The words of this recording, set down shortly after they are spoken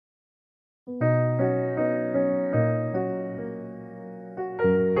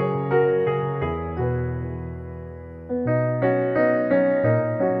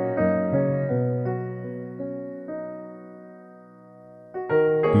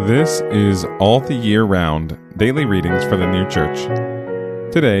This is All the Year Round Daily Readings for the New Church.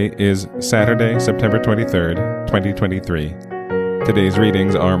 Today is Saturday, September 23rd, 2023. Today's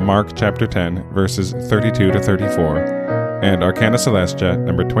readings are Mark chapter 10, verses 32 to 34, and Arcana Celestia,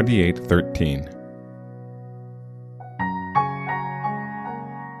 number 2813.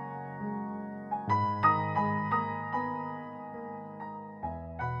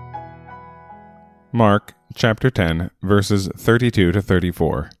 Mark chapter 10, verses 32 to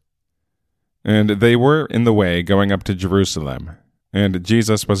 34. And they were in the way going up to Jerusalem, and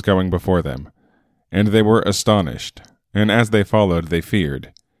Jesus was going before them. And they were astonished, and as they followed they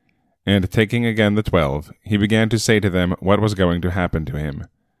feared. And taking again the 12, he began to say to them what was going to happen to him.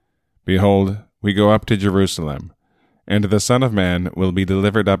 Behold, we go up to Jerusalem, and the Son of Man will be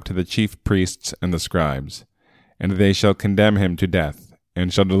delivered up to the chief priests and the scribes, and they shall condemn him to death,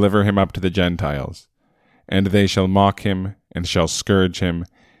 and shall deliver him up to the Gentiles. And they shall mock him, and shall scourge him,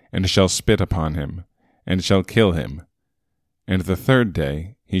 and shall spit upon him, and shall kill him. And the third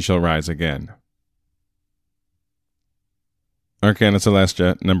day he shall rise again. Arcana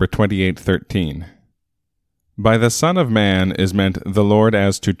Celestia, number 2813. By the Son of Man is meant the Lord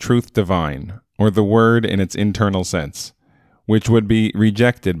as to truth divine, or the Word in its internal sense, which would be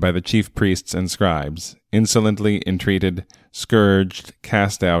rejected by the chief priests and scribes, insolently entreated, scourged,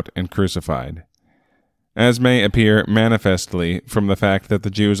 cast out, and crucified. As may appear manifestly from the fact that the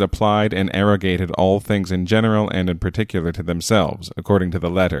Jews applied and arrogated all things in general and in particular to themselves, according to the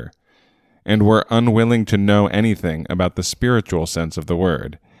letter, and were unwilling to know anything about the spiritual sense of the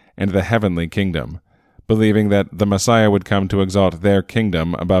word, and the heavenly kingdom, believing that the Messiah would come to exalt their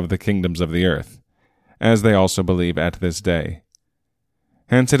kingdom above the kingdoms of the earth, as they also believe at this day.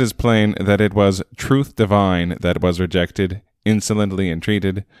 Hence it is plain that it was truth divine that was rejected, insolently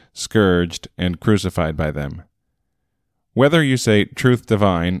entreated, scourged, and crucified by them. Whether you say truth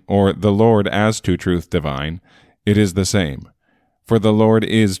divine or the Lord as to truth divine, it is the same, for the Lord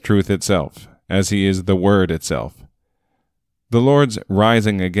is truth itself, as he is the Word itself. The Lord's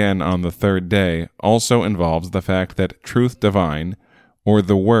rising again on the third day also involves the fact that truth divine, or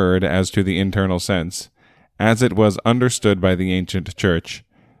the Word as to the internal sense, as it was understood by the ancient church,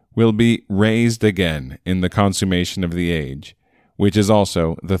 will be raised again in the consummation of the age, which is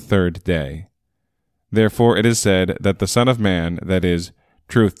also the third day. Therefore it is said that the Son of Man, that is,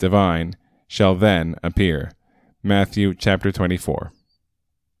 truth divine, shall then appear. Matthew chapter 24.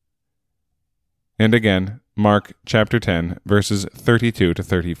 And again, Mark chapter 10, verses 32 to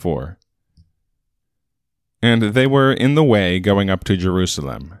 34. And they were in the way going up to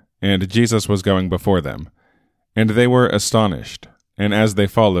Jerusalem, and Jesus was going before them. And they were astonished, and as they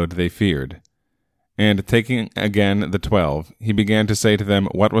followed they feared. And taking again the 12, he began to say to them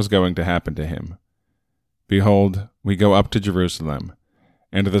what was going to happen to him. Behold, we go up to Jerusalem,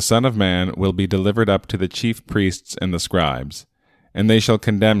 and the Son of Man will be delivered up to the chief priests and the scribes, and they shall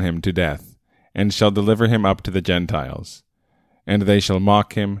condemn him to death, and shall deliver him up to the Gentiles. And they shall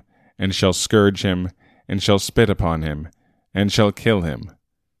mock him, and shall scourge him, and shall spit upon him, and shall kill him.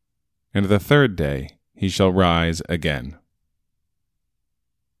 And the third day he shall rise again.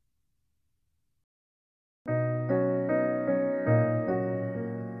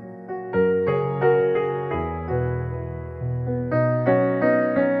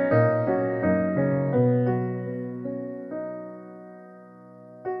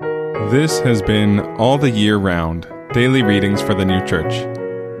 This has been All the Year Round Daily Readings for the New Church.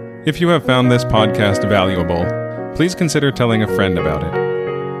 If you have found this podcast valuable, please consider telling a friend about it.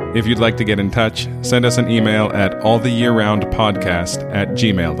 If you'd like to get in touch, send us an email at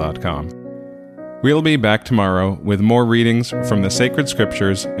alltheyearroundpodcast@gmail.com. We'll be back tomorrow with more readings from the sacred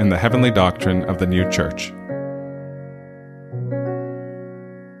scriptures and the heavenly doctrine of the New Church.